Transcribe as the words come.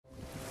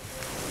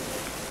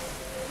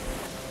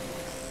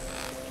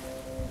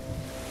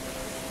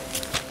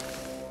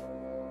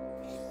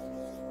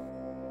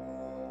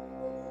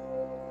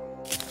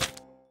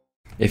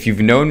If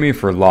you've known me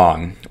for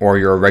long, or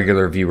you're a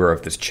regular viewer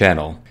of this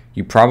channel,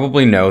 you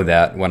probably know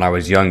that when I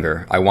was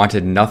younger, I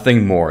wanted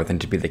nothing more than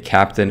to be the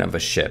captain of a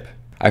ship.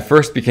 I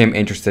first became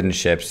interested in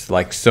ships,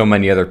 like so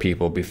many other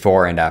people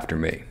before and after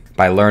me,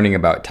 by learning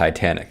about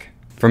Titanic.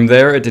 From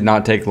there, it did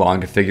not take long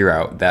to figure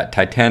out that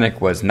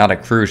Titanic was not a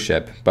cruise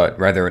ship, but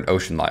rather an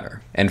ocean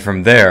liner. And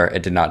from there,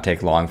 it did not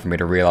take long for me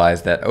to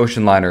realize that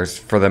ocean liners,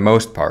 for the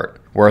most part,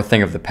 were a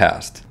thing of the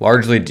past,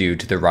 largely due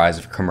to the rise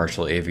of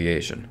commercial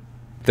aviation.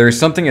 There is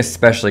something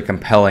especially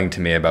compelling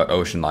to me about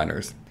ocean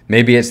liners.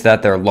 Maybe it's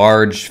that they're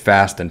large,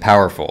 fast, and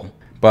powerful,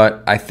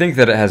 but I think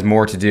that it has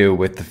more to do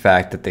with the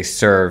fact that they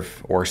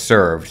serve, or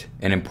served,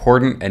 an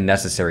important and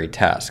necessary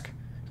task: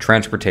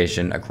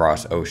 transportation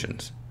across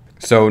oceans.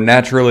 So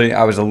naturally,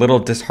 I was a little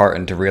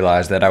disheartened to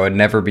realize that I would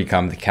never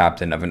become the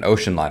captain of an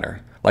ocean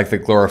liner, like the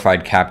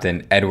glorified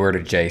Captain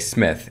Edward J.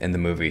 Smith in the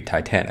movie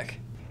Titanic.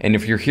 And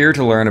if you're here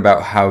to learn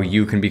about how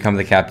you can become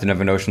the captain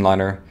of an ocean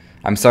liner,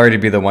 I'm sorry to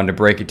be the one to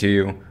break it to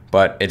you,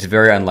 but it's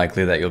very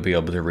unlikely that you'll be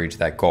able to reach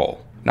that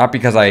goal. Not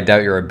because I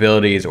doubt your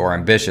abilities or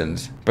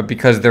ambitions, but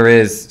because there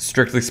is,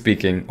 strictly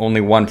speaking,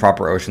 only one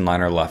proper ocean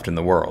liner left in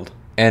the world.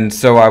 And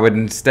so I would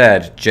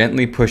instead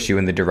gently push you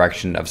in the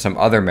direction of some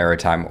other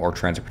maritime or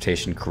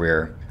transportation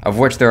career, of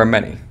which there are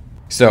many.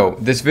 So,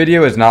 this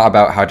video is not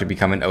about how to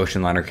become an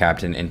ocean liner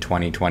captain in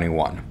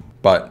 2021,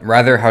 but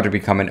rather how to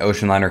become an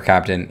ocean liner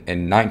captain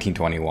in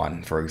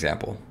 1921, for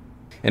example.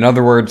 In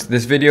other words,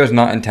 this video is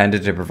not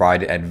intended to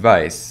provide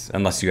advice,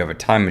 unless you have a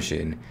time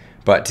machine,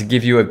 but to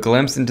give you a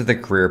glimpse into the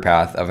career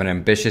path of an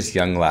ambitious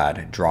young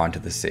lad drawn to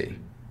the sea.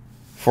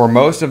 For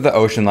most of the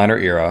ocean liner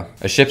era,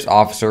 a ship's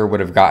officer would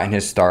have gotten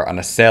his start on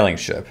a sailing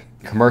ship.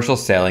 Commercial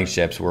sailing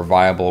ships were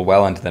viable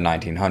well into the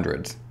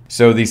 1900s.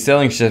 So these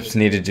sailing ships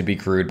needed to be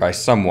crewed by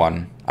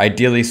someone,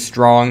 ideally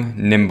strong,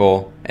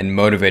 nimble, and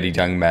motivated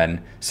young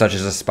men, such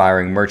as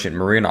aspiring merchant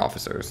marine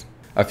officers.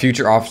 A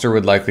future officer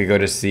would likely go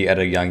to sea at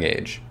a young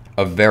age.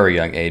 A very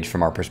young age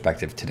from our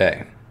perspective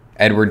today.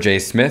 Edward J.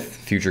 Smith,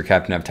 future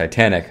captain of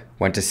Titanic,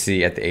 went to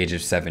sea at the age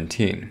of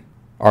 17.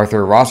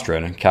 Arthur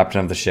Rostron, captain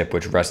of the ship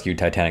which rescued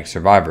Titanic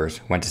survivors,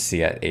 went to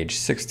sea at age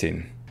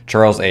 16.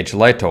 Charles H.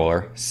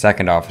 Lightoller,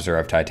 second officer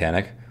of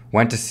Titanic,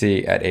 went to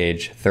sea at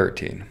age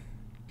 13.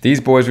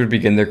 These boys would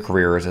begin their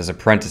careers as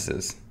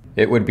apprentices.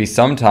 It would be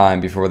some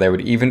time before they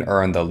would even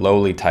earn the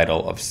lowly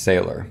title of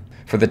sailor.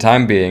 For the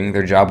time being,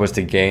 their job was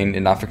to gain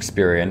enough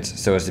experience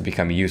so as to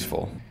become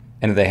useful.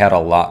 And they had a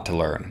lot to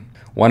learn.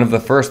 One of the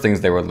first things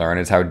they would learn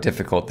is how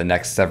difficult the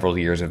next several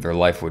years of their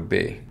life would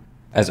be.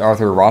 As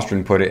Arthur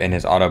Rostron put it in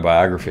his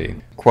Autobiography,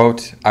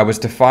 quote, "I was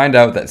to find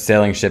out that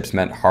sailing ships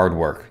meant hard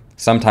work,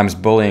 sometimes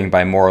bullying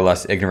by more or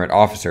less ignorant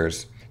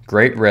officers,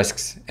 great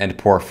risks, and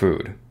poor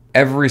food.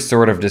 Every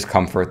sort of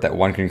discomfort that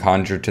one can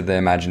conjure to the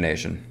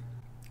imagination."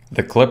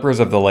 The clippers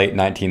of the late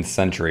 19th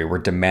century were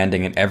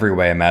demanding in every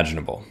way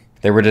imaginable.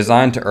 They were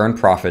designed to earn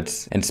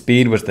profits, and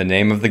speed was the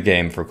name of the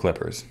game for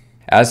clippers.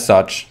 As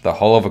such, the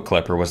hull of a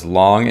clipper was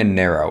long and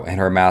narrow and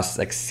her masts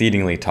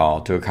exceedingly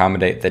tall to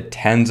accommodate the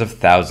tens of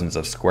thousands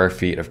of square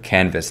feet of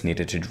canvas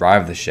needed to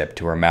drive the ship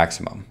to her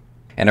maximum.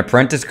 An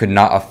apprentice could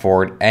not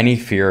afford any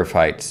fear of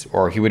heights,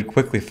 or he would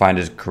quickly find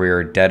his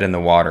career dead in the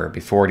water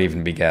before it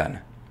even began.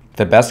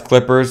 The best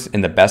clippers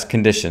in the best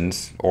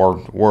conditions,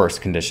 or worse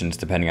conditions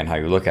depending on how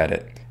you look at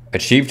it,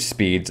 achieved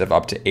speeds of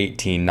up to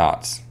 18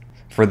 knots.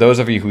 For those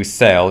of you who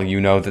sail, you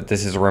know that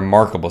this is a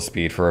remarkable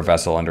speed for a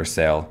vessel under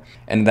sail,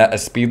 and that a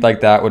speed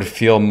like that would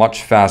feel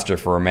much faster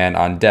for a man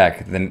on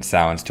deck than it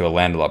sounds to a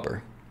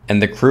landlubber.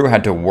 And the crew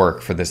had to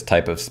work for this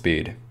type of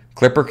speed.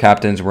 Clipper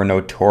captains were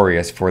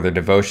notorious for their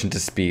devotion to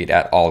speed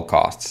at all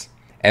costs.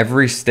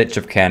 Every stitch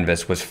of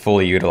canvas was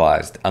fully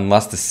utilized,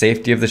 unless the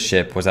safety of the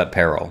ship was at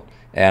peril,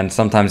 and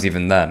sometimes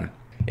even then.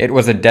 It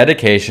was a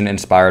dedication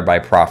inspired by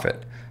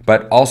profit,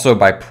 but also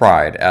by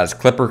pride, as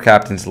clipper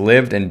captains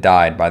lived and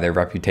died by their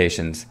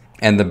reputations,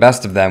 and the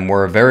best of them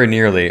were very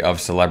nearly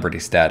of celebrity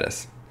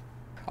status.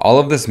 All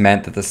of this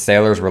meant that the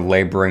sailors were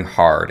laboring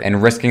hard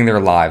and risking their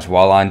lives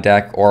while on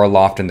deck or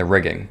aloft in the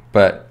rigging,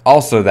 but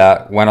also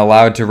that, when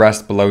allowed to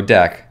rest below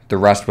deck, the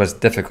rest was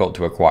difficult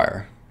to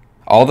acquire.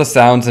 All the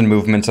sounds and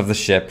movements of the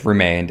ship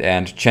remained,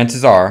 and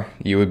chances are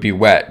you would be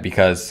wet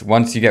because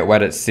once you get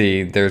wet at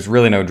sea, there's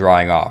really no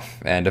drying off,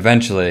 and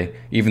eventually,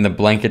 even the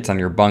blankets on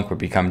your bunk would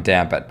become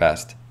damp at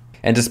best.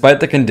 And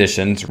despite the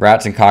conditions,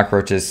 rats and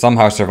cockroaches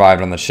somehow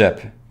survived on the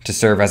ship, to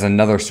serve as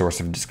another source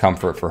of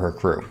discomfort for her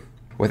crew.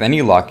 With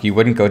any luck, you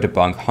wouldn't go to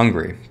bunk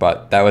hungry,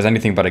 but that was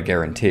anything but a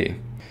guarantee.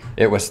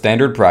 It was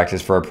standard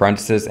practice for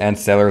apprentices and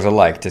sailors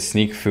alike to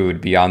sneak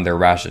food beyond their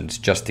rations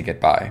just to get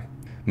by.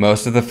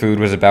 Most of the food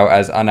was about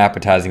as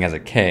unappetizing as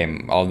it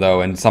came,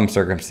 although in some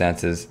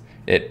circumstances,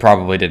 it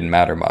probably didn't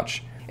matter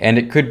much. And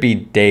it could be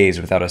days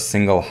without a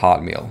single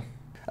hot meal.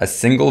 A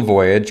single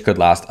voyage could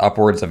last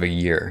upwards of a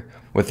year,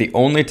 with the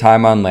only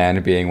time on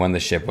land being when the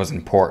ship was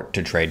in port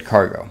to trade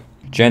cargo.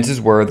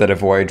 Chances were that a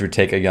voyage would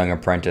take a young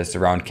apprentice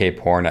around Cape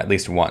Horn at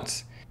least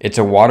once. It's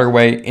a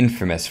waterway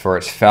infamous for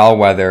its foul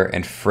weather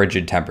and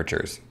frigid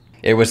temperatures.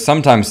 It was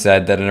sometimes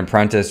said that an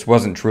apprentice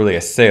wasn't truly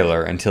a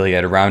sailor until he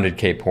had rounded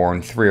Cape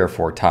Horn 3 or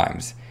 4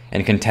 times,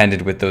 and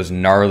contended with those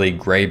gnarly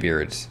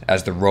graybeards,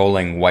 as the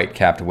rolling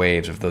white-capped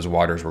waves of those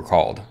waters were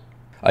called.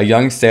 A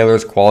young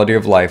sailor's quality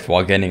of life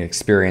while gaining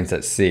experience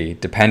at sea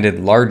depended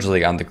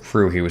largely on the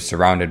crew he was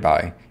surrounded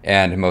by,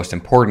 and, most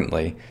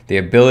importantly, the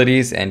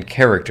abilities and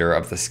character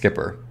of the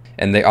skipper.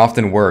 And they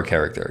often were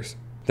characters.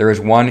 There is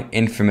one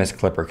infamous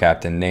clipper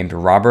captain named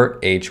Robert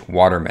H.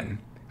 Waterman,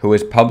 who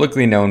is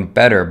publicly known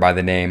better by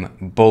the name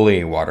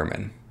Bully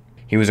Waterman.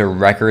 He was a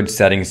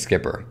record-setting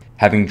skipper,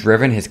 having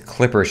driven his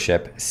clipper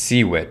ship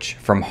Sea Witch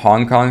from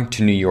Hong Kong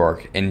to New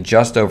York in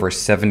just over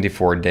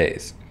 74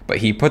 days. But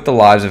he put the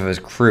lives of his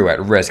crew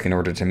at risk in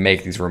order to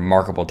make these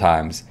remarkable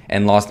times,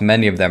 and lost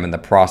many of them in the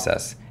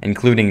process,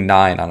 including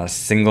 9 on a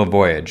single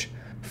voyage,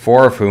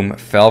 4 of whom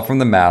fell from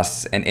the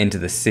masts and into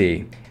the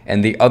sea,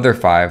 and the other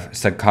 5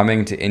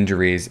 succumbing to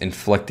injuries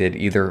inflicted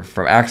either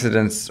from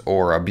accidents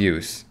or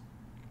abuse.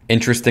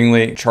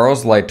 Interestingly,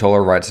 Charles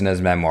Lightoller writes in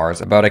his memoirs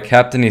about a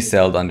captain he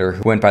sailed under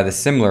who went by the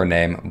similar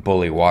name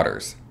Bully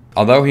Waters.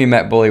 Although he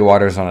met Bully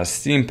Waters on a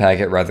steam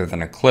packet rather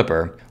than a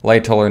clipper,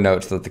 Lightoller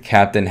notes that the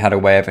captain had a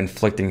way of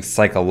inflicting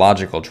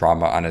psychological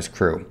trauma on his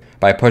crew,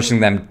 by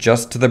pushing them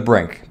just to the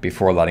brink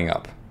before letting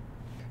up.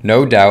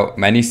 No doubt,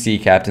 many sea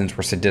captains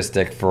were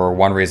sadistic for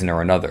one reason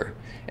or another,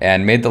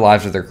 and made the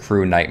lives of their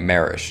crew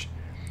nightmarish,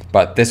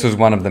 but this was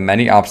one of the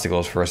many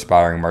obstacles for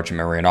aspiring merchant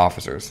marine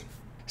officers.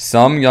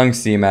 Some young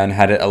seamen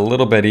had it a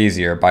little bit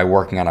easier by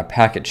working on a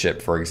packet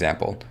ship, for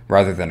example,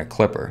 rather than a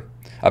clipper.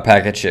 A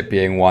packet ship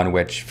being one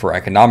which, for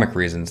economic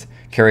reasons,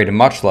 carried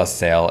much less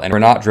sail and were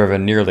not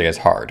driven nearly as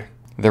hard.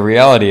 The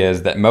reality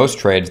is that most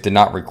trades did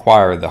not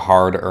require the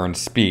hard-earned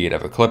speed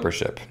of a clipper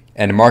ship,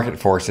 and market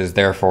forces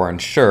therefore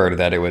ensured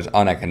that it was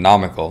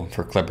uneconomical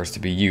for clippers to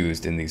be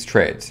used in these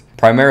trades,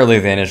 primarily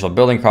the initial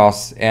building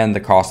costs and the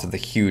cost of the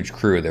huge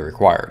crew they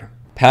required.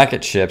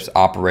 Packet ships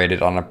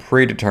operated on a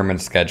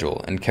predetermined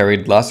schedule and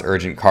carried less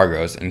urgent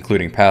cargoes,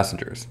 including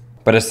passengers.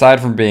 But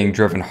aside from being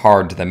driven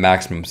hard to the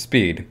maximum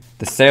speed,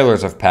 the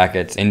sailors of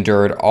packets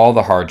endured all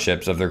the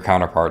hardships of their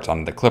counterparts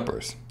on the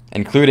clippers,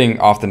 including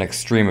often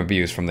extreme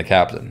abuse from the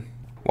captain.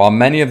 While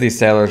many of these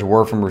sailors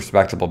were from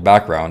respectable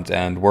backgrounds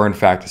and were in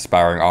fact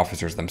aspiring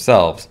officers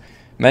themselves,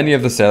 many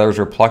of the sailors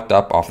were plucked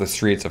up off the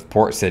streets of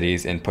port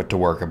cities and put to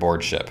work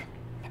aboard ship.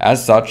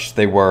 As such,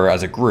 they were,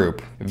 as a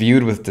group,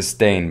 viewed with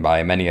disdain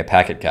by many a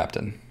packet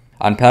captain.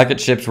 On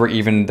packet ships where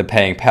even the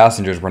paying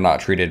passengers were not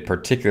treated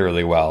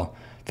particularly well,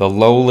 the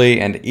lowly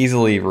and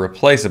easily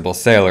replaceable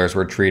sailors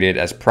were treated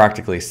as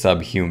practically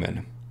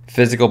subhuman.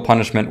 Physical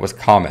punishment was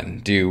common,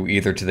 due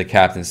either to the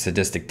captain's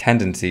sadistic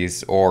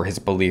tendencies or his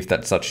belief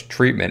that such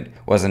treatment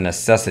was a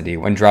necessity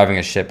when driving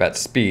a ship at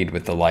speed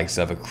with the likes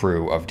of a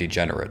crew of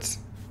degenerates.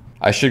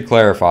 I should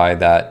clarify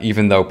that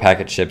even though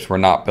packet ships were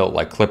not built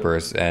like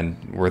clippers and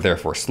were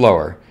therefore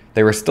slower,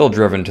 they were still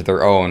driven to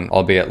their own,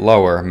 albeit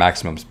lower,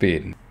 maximum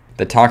speed.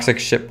 The toxic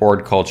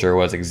shipboard culture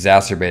was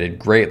exacerbated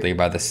greatly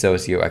by the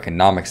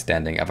socio-economic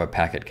standing of a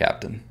packet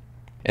captain.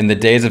 In the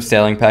days of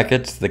sailing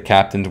packets, the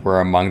captains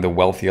were among the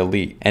wealthy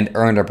elite and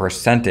earned a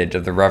percentage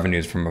of the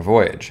revenues from a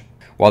voyage.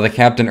 While the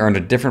captain earned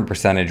a different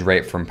percentage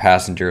rate from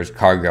passengers,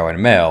 cargo, and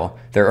mail,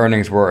 their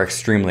earnings were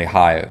extremely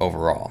high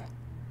overall.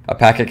 A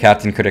packet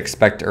captain could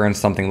expect to earn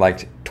something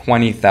like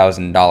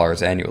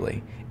 $20,000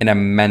 annually, an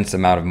immense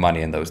amount of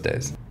money in those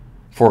days.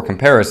 For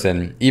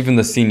comparison, even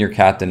the senior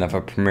captain of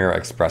a Premier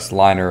Express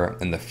liner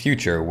in the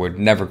future would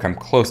never come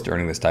close to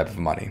earning this type of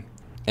money.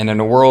 And in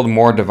a world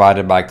more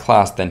divided by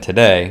class than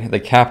today, the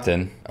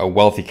captain, a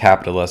wealthy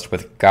capitalist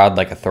with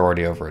godlike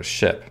authority over his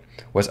ship,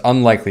 was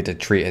unlikely to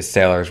treat his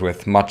sailors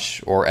with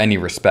much or any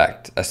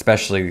respect,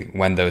 especially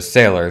when those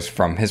sailors,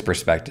 from his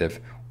perspective,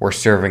 were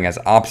serving as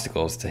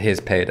obstacles to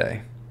his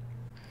payday.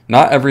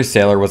 Not every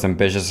sailor was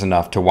ambitious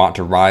enough to want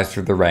to rise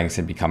through the ranks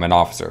and become an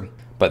officer,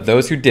 but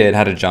those who did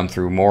had to jump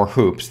through more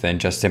hoops than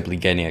just simply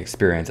gaining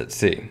experience at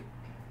sea.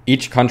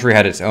 Each country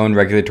had its own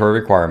regulatory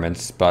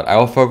requirements, but I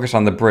will focus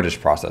on the British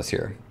process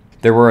here.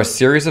 There were a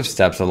series of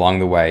steps along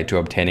the way to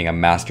obtaining a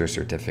master's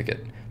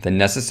certificate, the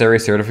necessary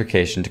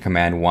certification to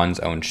command one's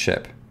own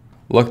ship.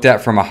 Looked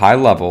at from a high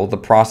level, the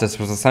process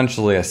was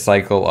essentially a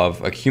cycle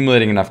of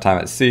accumulating enough time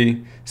at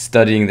sea,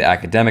 studying the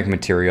academic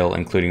material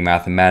including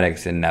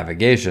mathematics and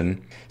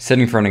navigation,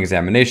 sitting for an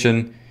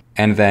examination,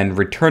 and then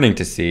returning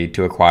to sea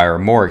to acquire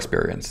more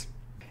experience.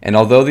 And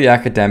although the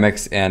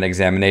academics and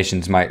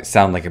examinations might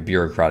sound like a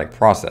bureaucratic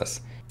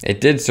process, it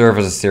did serve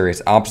as a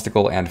serious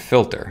obstacle and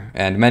filter,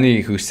 and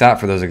many who sat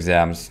for those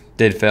exams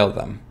did fail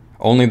them.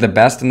 Only the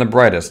best and the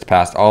brightest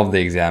passed all of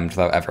the exams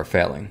without ever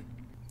failing.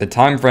 The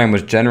time frame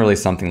was generally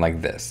something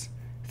like this: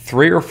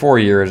 3 or 4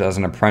 years as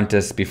an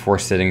apprentice before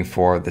sitting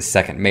for the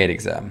second mate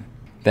exam.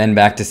 Then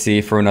back to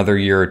sea for another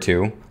year or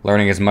 2,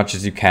 learning as much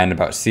as you can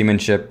about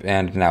seamanship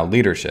and now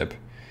leadership.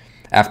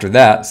 After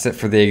that, sit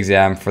for the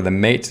exam for the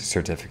mate's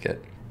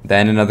certificate.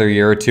 Then another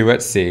year or 2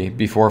 at sea,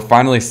 before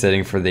finally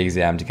sitting for the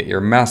exam to get your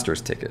master's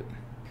ticket.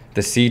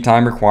 The sea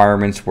time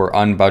requirements were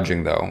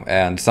unbudging though,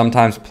 and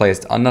sometimes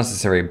placed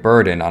unnecessary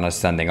burden on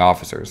ascending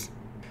officers.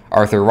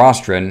 Arthur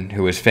Rostron,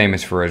 who was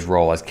famous for his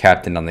role as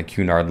captain on the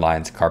Cunard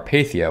Line's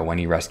Carpathia when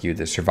he rescued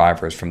the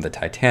survivors from the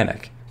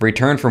Titanic,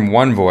 returned from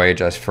one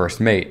voyage as first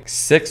mate,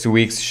 6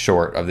 weeks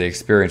short of the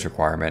experience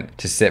requirement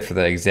to sit for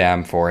the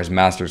exam for his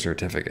master's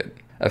certificate,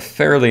 a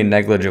fairly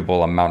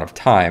negligible amount of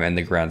time in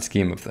the grand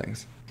scheme of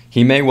things.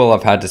 He may well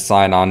have had to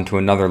sign on to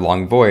another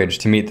long voyage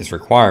to meet this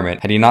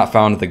requirement had he not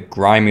found the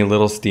grimy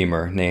little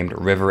steamer named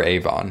River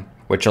Avon,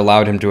 which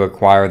allowed him to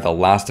acquire the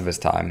last of his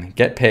time,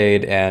 get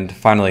paid, and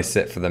finally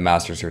sit for the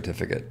master's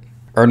certificate.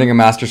 Earning a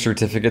master's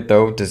certificate,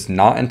 though, does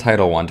not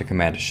entitle one to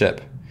command a ship.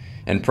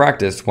 In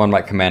practice, one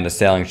might command a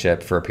sailing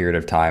ship for a period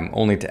of time,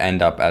 only to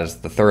end up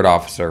as the third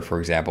officer, for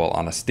example,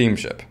 on a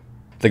steamship.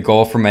 The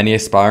goal for many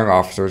aspiring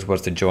officers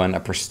was to join a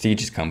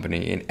prestigious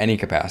company in any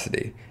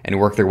capacity, and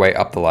work their way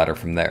up the ladder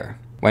from there.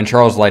 When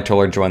Charles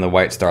Lightoller joined the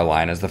White Star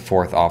Line as the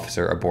 4th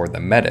officer aboard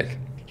the Medic,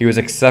 he was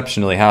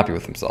exceptionally happy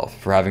with himself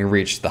for having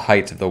reached the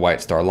heights of the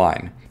White Star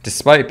Line,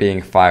 despite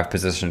being 5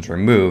 positions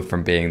removed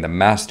from being the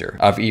master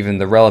of even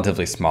the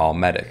relatively small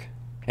Medic.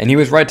 And he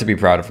was right to be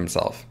proud of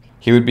himself.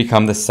 He would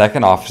become the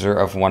 2nd officer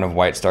of one of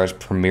White Star's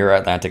premier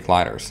Atlantic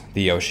liners,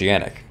 the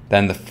Oceanic,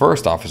 then the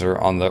 1st officer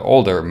on the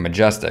older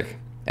Majestic,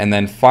 and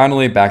then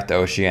finally back to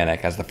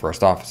Oceanic as the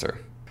 1st officer.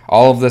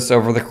 All of this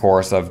over the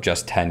course of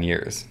just 10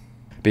 years.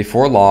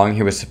 Before long,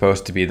 he was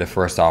supposed to be the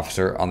 1st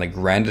officer on the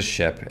grandest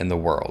ship in the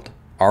world,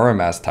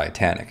 RMS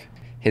Titanic.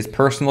 His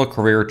personal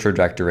career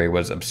trajectory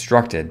was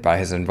obstructed by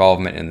his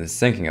involvement in the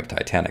sinking of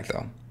Titanic,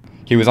 though.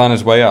 He was on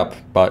his way up,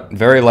 but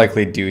very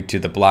likely due to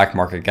the black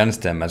mark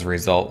against him as a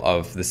result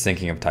of the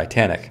sinking of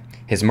Titanic,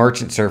 his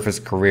merchant surface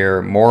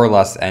career more or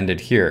less ended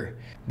here.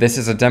 This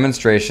is a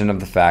demonstration of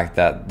the fact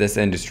that this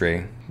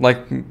industry,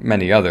 like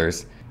many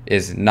others,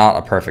 is not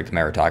a perfect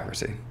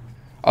meritocracy.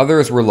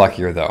 Others were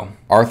luckier, though.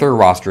 Arthur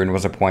Rostron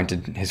was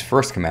appointed his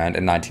first command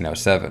in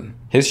 1907.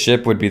 His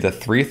ship would be the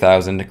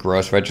 3,000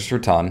 gross register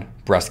ton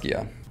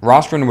Brescia.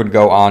 Rostron would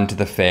go on to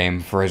the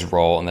fame for his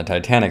role in the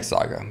Titanic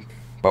saga,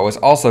 but was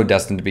also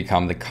destined to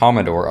become the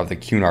Commodore of the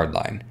Cunard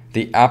Line,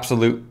 the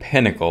absolute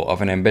pinnacle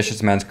of an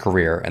ambitious man's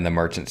career in the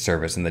merchant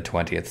service in the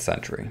 20th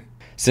century.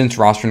 Since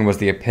Rostron was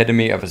the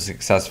epitome of a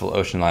successful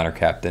ocean liner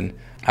captain,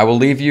 I will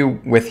leave you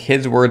with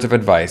his words of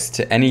advice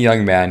to any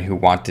young man who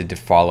wanted to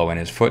follow in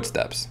his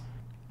footsteps.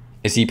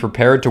 Is he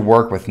prepared to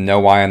work with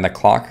no eye on the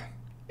clock?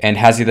 And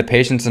has he the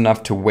patience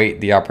enough to wait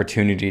the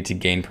opportunity to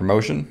gain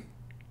promotion?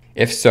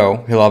 If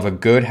so, he'll have a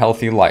good,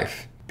 healthy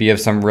life, be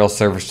of some real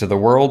service to the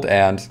world,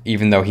 and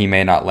even though he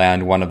may not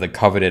land one of the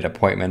coveted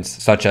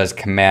appointments, such as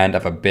command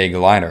of a big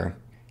liner,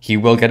 he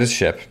will get his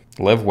ship,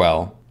 live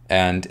well,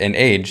 and in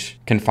age,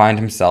 can find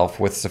himself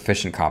with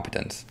sufficient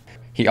competence.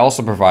 He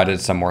also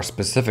provided some more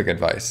specific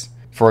advice.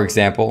 For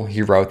example,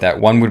 he wrote that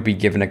one would be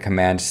given a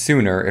command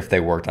sooner if they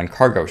worked on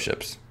cargo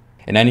ships.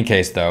 In any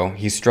case, though,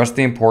 he stressed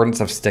the importance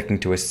of sticking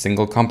to a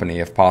single company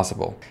if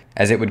possible,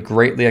 as it would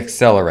greatly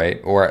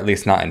accelerate, or at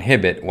least not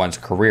inhibit, one's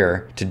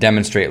career to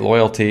demonstrate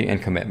loyalty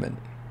and commitment.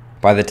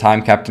 By the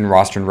time Captain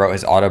Rostron wrote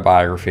his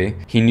autobiography,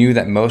 he knew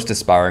that most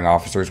aspiring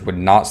officers would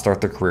not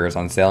start their careers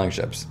on sailing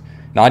ships,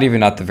 not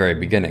even at the very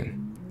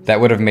beginning. That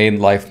would have made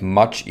life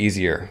much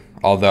easier,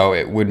 although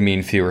it would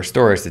mean fewer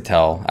stories to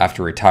tell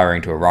after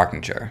retiring to a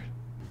rocking chair.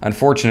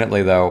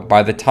 Unfortunately, though,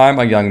 by the time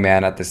a young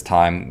man at this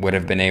time would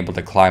have been able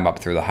to climb up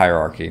through the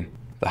hierarchy,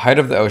 the height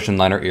of the ocean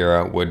liner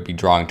era would be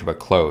drawing to a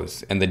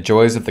close, and the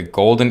joys of the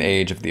golden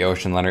age of the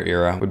ocean liner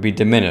era would be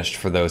diminished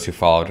for those who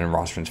followed in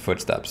Rostron's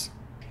footsteps.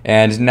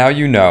 And now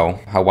you know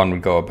how one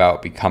would go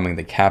about becoming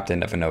the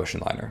captain of an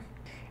ocean liner.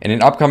 In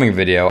an upcoming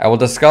video, I will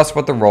discuss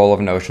what the role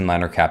of an ocean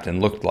liner captain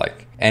looked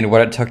like, and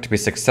what it took to be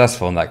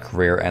successful in that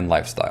career and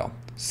lifestyle.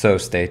 So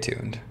stay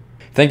tuned.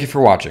 Thank you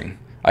for watching.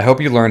 I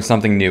hope you learned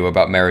something new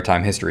about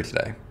maritime history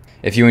today.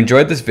 If you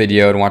enjoyed this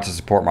video and want to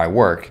support my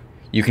work,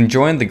 you can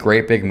join the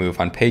Great Big Move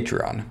on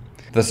Patreon.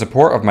 The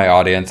support of my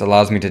audience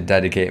allows me to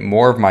dedicate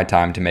more of my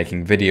time to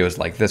making videos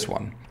like this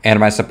one, and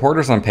my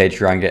supporters on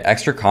Patreon get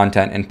extra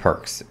content and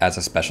perks as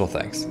a special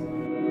thanks.